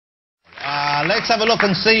Let's have a look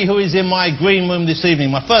and see who is in my green room this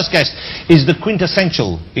evening. My first guest is the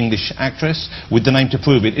quintessential English actress with the name to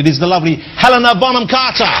prove it. It is the lovely Helena Bonham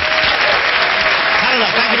Carter. Helena,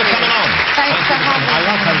 thank you for coming on. Thanks for having me. I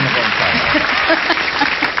love Helena Bonham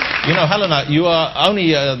Carter. You know, Helena, you are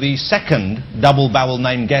only the second double-barrel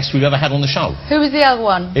name guest we've ever had on the show. Who was the other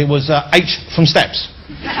one? It was H from Steps.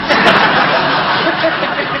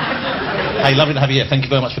 Hey, lovely to have you here. Thank you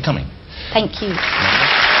very much for coming. Thank you.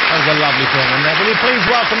 That was a lovely film. And will you please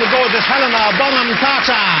welcome the gorgeous Helena Bonham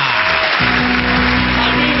Carter.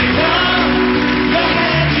 I really want to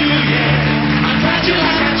have you, yeah. I'm glad you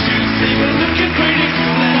had to see we're looking pretty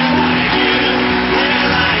cool and I like you, and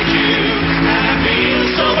I like you, and I feel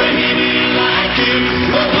so bohemian like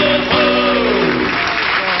you. Oh, oh, oh.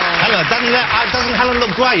 Helena, doesn't Helen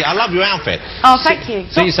look great? I love your outfit. Oh, thank you.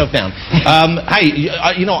 Sit yourself down. Hey,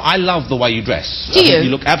 you know, I love the way you dress. Do you? You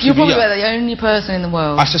look absolutely... You're probably the only person in the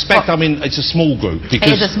world. I suspect, I mean, it's a small group.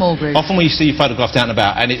 Because it is a small group. Often when you see you photographed out and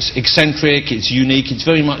about, and it's eccentric, it's unique, it's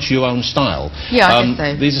very much your own style. Yeah, I guess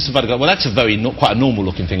so. These are some photographs. Well, that's a very, quite a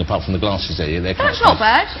normal-looking thing, apart from the glasses there. They're quite That's not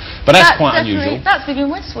bad. But that's quite unusual. That's Vivian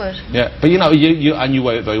Westwood. Yeah, but you know, and you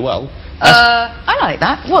wear it very well. I like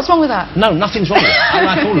that. What's wrong with that? No, nothing's wrong with it. I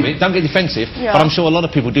like all of it. Don't get defensive. Yeah. But I'm sure a lot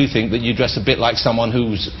of people do think that you dress a bit like someone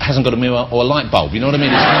who hasn't got a mirror or a light bulb. You know what I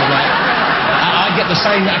mean? It's kind of like... I get the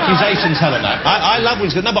same accusations, Helena. I love what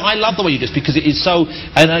it's good. No, but I love the way you dress because it is so...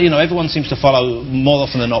 And, you know, everyone seems to follow, more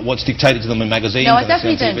often than not, what's dictated to them in magazines. No, I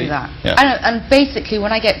definitely don't do that. Yeah. And basically,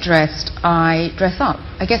 when I get dressed, I dress up.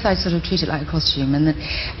 I guess I sort of treat it like a costume. And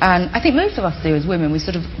I think most of us do as women. We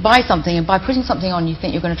sort of buy something, and by putting something on, you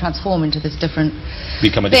think you're going to transform into this different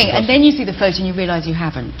thing. And then you see the photo and you realise you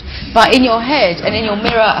haven't. But in your head and in your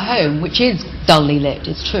mirror at home, which is dully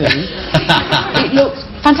lit, it's true, it looks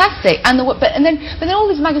fantastic. And then all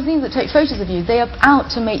these magazines that take photos of you, they are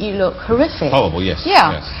out to make you look horrific. Horrible, yes.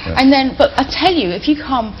 Yeah. Yes, yes. And then, but I tell you, if you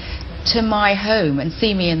come to my home and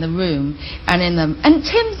see me in the room and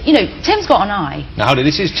Tim's got an eye. Now hold it,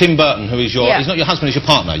 this is Tim Burton, who is he's not your husband, he's your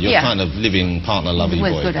partner, your Yeah. kind of living partner, lovey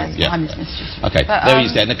boy. Good as Yeah. I'm his mistress. Okay, But, there he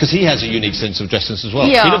is there, because he has a unique sense of dress sense as well.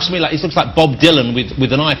 Yeah. He looks to me like, he looks like Bob Dylan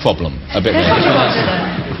with an eye problem, a bit There's more. something Bob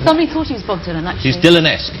Dylan. Somebody thought he was Bob Dylan, actually. He's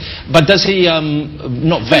Dylan-esque. But does he,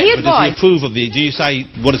 not vet, but does he approve of the, do you say,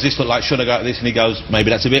 what does this look like, should I go at this, and he goes, maybe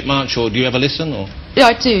that's a bit much, or do you ever listen, or? Yeah,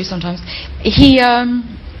 I do sometimes.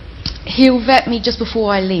 He'll vet me just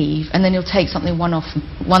before I leave, and then he'll take something one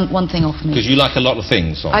thing off me. Because you like a lot of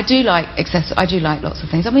things. Or? I do like lots of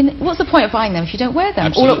things. I mean, what's the point of buying them if you don't wear them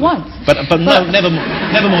Absolutely. all at once? But no, never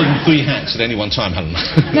more than 3 hats at any one time, Helen.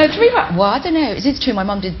 No, 3 hats. Well, I don't know. It is true. My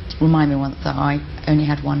mum did remind me once that I only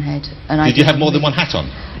had 1 head. And did you have more than 1 hat on?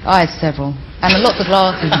 I had several, and lots of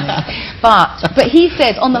glasses. But he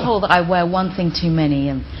says, on the whole, that I wear 1 thing too many,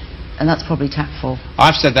 and that's probably tactful.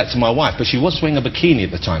 I've said that to my wife, but she was wearing a bikini at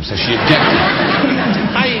the time, so she objected.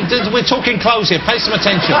 Hey, we're talking clothes here, pay some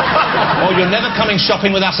attention. Or you're never coming shopping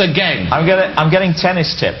with us again. I'm getting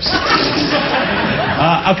tennis tips.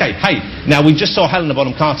 Okay, hey, now we just saw Helena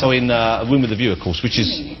Bonham Carter in A Room with a View, of course, which is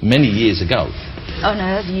many years ago. Oh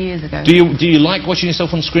no, that's years ago. Do you like watching yourself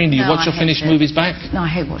on screen? Do you watch your finished movies back? No, I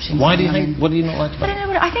hate watching. Why do you hate? What do you not like about it? I don't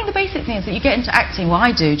know. I think the basic thing is that you get into acting, what I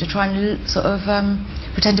do, to try and sort of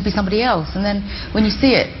pretend to be somebody else, and then when you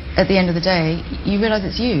see it at the end of the day, you realise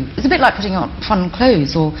it's you. It's a bit like putting on fun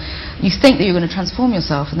clothes, or you think that you're going to transform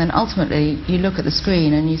yourself, and then ultimately you look at the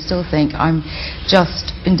screen and you still think, I'm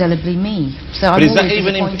just indelibly me. So but is that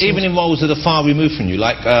even in roles that are far removed from you,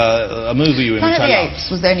 like a movie you were in? Planet of the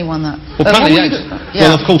Apes was the only one that... Well, Planet of the Apes.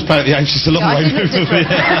 Yeah. Well, of course, Planet of the Apes is a long way removed from it.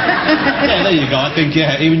 Yeah, there you go. I think,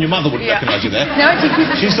 even your mother wouldn't recognise you there. No,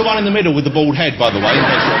 she's the one in the middle with the bald head, by the way.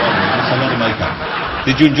 It's a lot of makeup.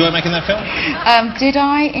 Did you enjoy making that film? Did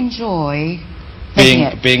I enjoy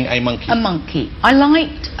being a monkey? A monkey. I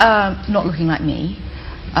liked not looking like me.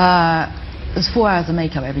 It was 4 hours of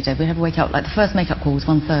makeup every day. We'd have to wake up, like the first makeup call was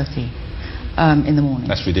 1:30 in the morning.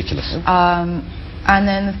 That's ridiculous. And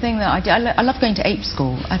then the thing that I did, I love going to ape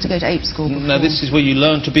school. I had to go to ape school before. Now this is where you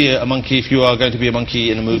learn to be a monkey if you are going to be a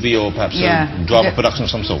monkey in a movie or perhaps a drama production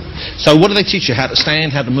of some sort. So what do they teach you? How to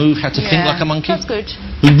stand, how to move, how to think like a monkey? That's good.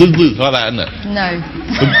 Like that, isn't it? No.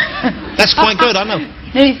 That's quite good, I know.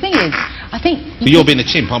 No, the thing is, I think... But you're being a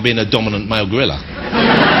chimp, I'm being a dominant male gorilla.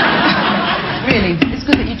 Really? It's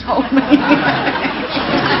good that you told me.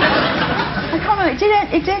 I can't remember.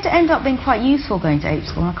 It did end up being quite useful going to ape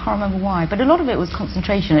school, and I can't remember why. But a lot of it was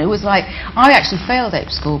concentration. It was like, I actually failed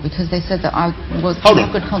ape school because they said that I was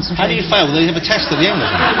good concentration. How do you fail? They have a test at the end of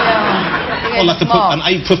it. Yeah. Or like Smart. an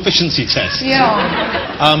A proficiency test.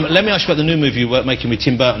 Yeah. Let me ask you about the new movie you're making with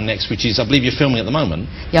Tim Burton next, which is, I believe you're filming at the moment,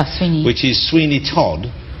 Yeah, Sweeney. which is Sweeney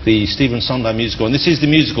Todd, the Stephen Sondheim musical. And this is the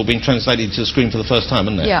musical being translated to the screen for the first time,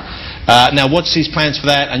 isn't it? Yeah. Now, what's his plans for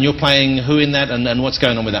that? And you're playing who in that? And what's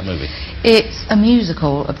going on with that movie? It's a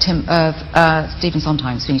musical of Stephen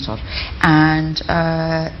Sondheim, Sweeney Todd, and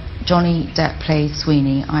Johnny Depp plays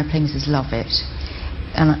Sweeney. I play Mrs. Lovett,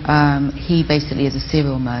 and he basically is a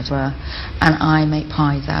serial murderer, and I make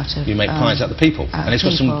pies out of. You make pies out of the people, and it's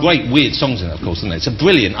got some people. great weird songs in it, of course, isn't it? It's a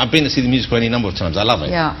brilliant. I've been to see the musical any number of times. I love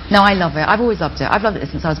it. Yeah, no, I love it. I've always loved it. I've loved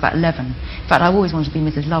it since I was about 11. In fact, I've always wanted to be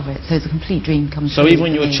Mrs. Lovett, so it's a complete dream come true. So even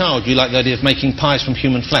when you were a for me. child, you like the idea of making pies from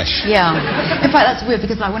human flesh? Yeah. In fact, that's weird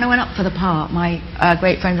because like when I went up for the part, my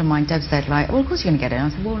great friend of mine, Deb, said like, "Well, of course you're going to get it."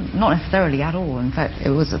 And I said, "Well, not necessarily at all. In fact,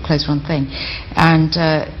 it was a close run thing." And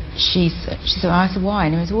she said, I said,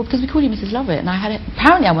 "Why?" And he said, "Well, because we call you Mrs. Lovett." And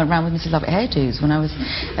apparently I went around with Mrs. Lovett hairdos when I was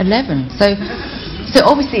 11. So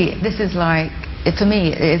obviously this is like, for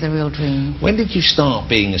me, it is a real dream. When did you start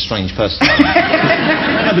being a strange person?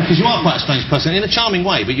 No, because you are quite a strange person in a charming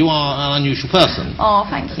way, but you are an unusual person. Oh,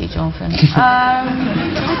 thank you, Jonathan.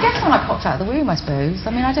 I guess when I popped out of the room, I suppose.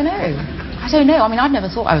 I mean, I don't know. I mean, I'd never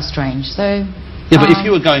thought I was strange, so... Yeah, but if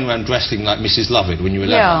you were going around dressing like Mrs. Lovett when you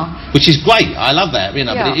were 11, Yeah. which is great, I love that, you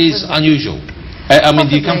know, Yeah, but it is unusual. I mean,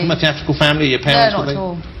 do you come Possibly. from a theatrical family? Your parents? No, not at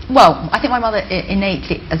all. Well, I think my mother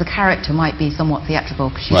innately, as a character, might be somewhat theatrical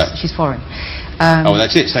because she's foreign. Oh, well,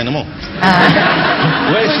 that's it. Say no more.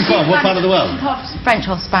 Where is she from? What part of the world? Half French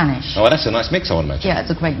or Spanish. Oh, well, that's a nice mix, I would imagine. Yeah,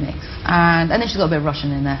 it's a great mix. And then she's got a bit of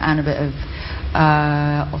Russian in there and a bit of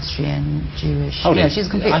Austrian, Jewish. Oh, Yeah, she's a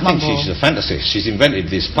complete I think mongrel. she's a fantasist. She's invented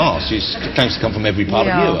this past. She claims to come from every part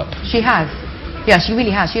of Europe. She has. Yeah, she really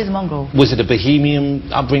has. She is a mongrel. Was it a bohemian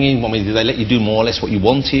upbringing? I mean, did they let you do more or less what you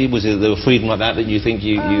wanted? Was there freedom like that you think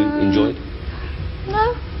you enjoyed?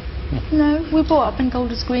 No, we brought up in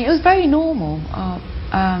Golders Green. It was very normal,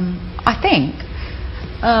 I think.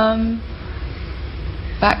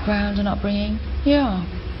 Background and upbringing, yeah.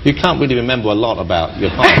 You can't really remember a lot about your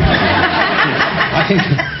partner.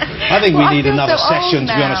 I think Well, we need I feel another so session, old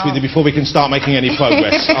to be honest with now. you, before we can start making any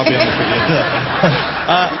progress. I'll be honest with you.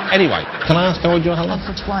 Anyway, can I ask how old you are, Helena? I'm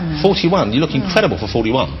 41 now. 41. You look incredible for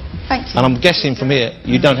 41. Thank you. And I'm guessing from here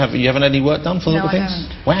you haven't had any work done for No, little I things?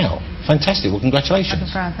 haven't. Wow, fantastic. Well, congratulations. I'm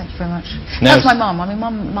proud, thank you very much. Now That's my it's- mum. I mean,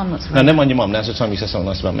 mum looks No, great. never mind your mum. Now's the time you say something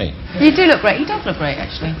nice about me. You do look great. He does look great,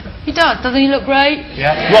 actually. He does. Doesn't he look great?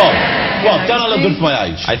 Yeah. Rob, don't I look good for my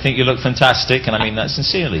age? I think you look fantastic, and I mean that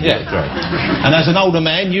sincerely. You look great. And as an older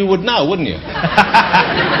man, you would know, wouldn't you?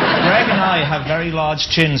 Greg and I have very large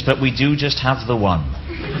chins, but we do just have the one.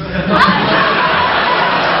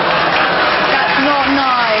 That's not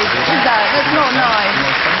nice, is that? That's not nice.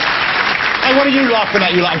 Hey, what are you laughing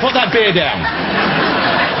at? You like, put that beer down.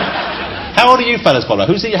 How old are you fellas, Bono?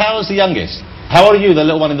 How old's the youngest? How old are you, the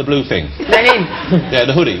little one in the blue thing? 19. Yeah,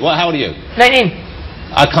 the hoodie. How old are you? 19.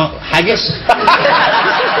 I can't... Haggis?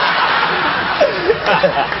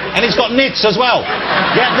 And it's got nits as well.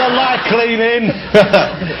 Get the light clean in.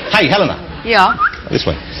 Hey, Helena. Yeah. This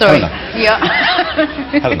way. Sorry. Helena. Yeah.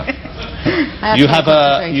 Helena. I You some have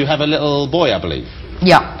concentration. a little boy, I believe.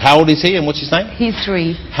 Yeah. How old is he and what's his name? He's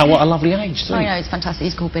 3. What a lovely age, 3. I know, it's fantastic.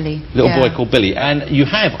 He's called Billy. Little Yeah. boy called Billy. And you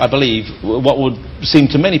have, I believe, what would seem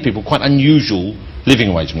to many people quite unusual living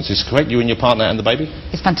arrangements. Is this correct? You and your partner and the baby?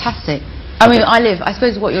 It's fantastic. I mean, I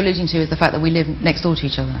suppose what you're alluding to is the fact that we live next door to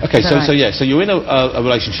each other. Okay, Is that right? so you're in a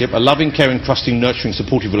relationship, a loving, caring, trusting, nurturing,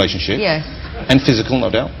 supportive relationship. Yes. And physical, no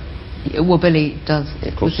doubt. Well, Billy does,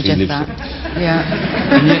 it course, would he suggest lives that.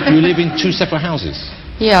 Yeah. And yet you live in 2 separate houses.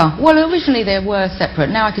 Yeah. Well, originally they were separate.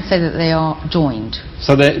 Now I could say that they are joined.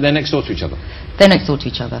 So they're next door to each other. They're next door to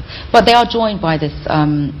each other, but they are joined by this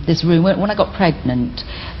this room. When I got pregnant,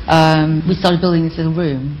 we started building this little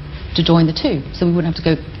room to join the 2, so we wouldn't have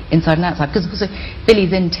to go inside and outside. Because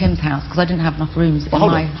Billy's in Tim's house because I didn't have enough rooms in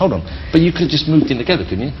my. Hold on. But you could have just moved in together,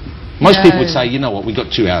 couldn't you? Most No. people would say, you know what, we've got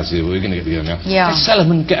 2 houses here, we're going to get together now. Yeah. Let's sell them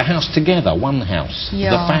and get a house together, one house. Yeah.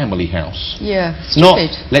 The family house. Yeah. Not,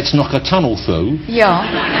 Stupid. let's knock a tunnel through, Yeah.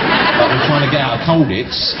 like we're trying to get out of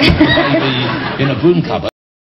Colditz, with the baby in a broom cupboard.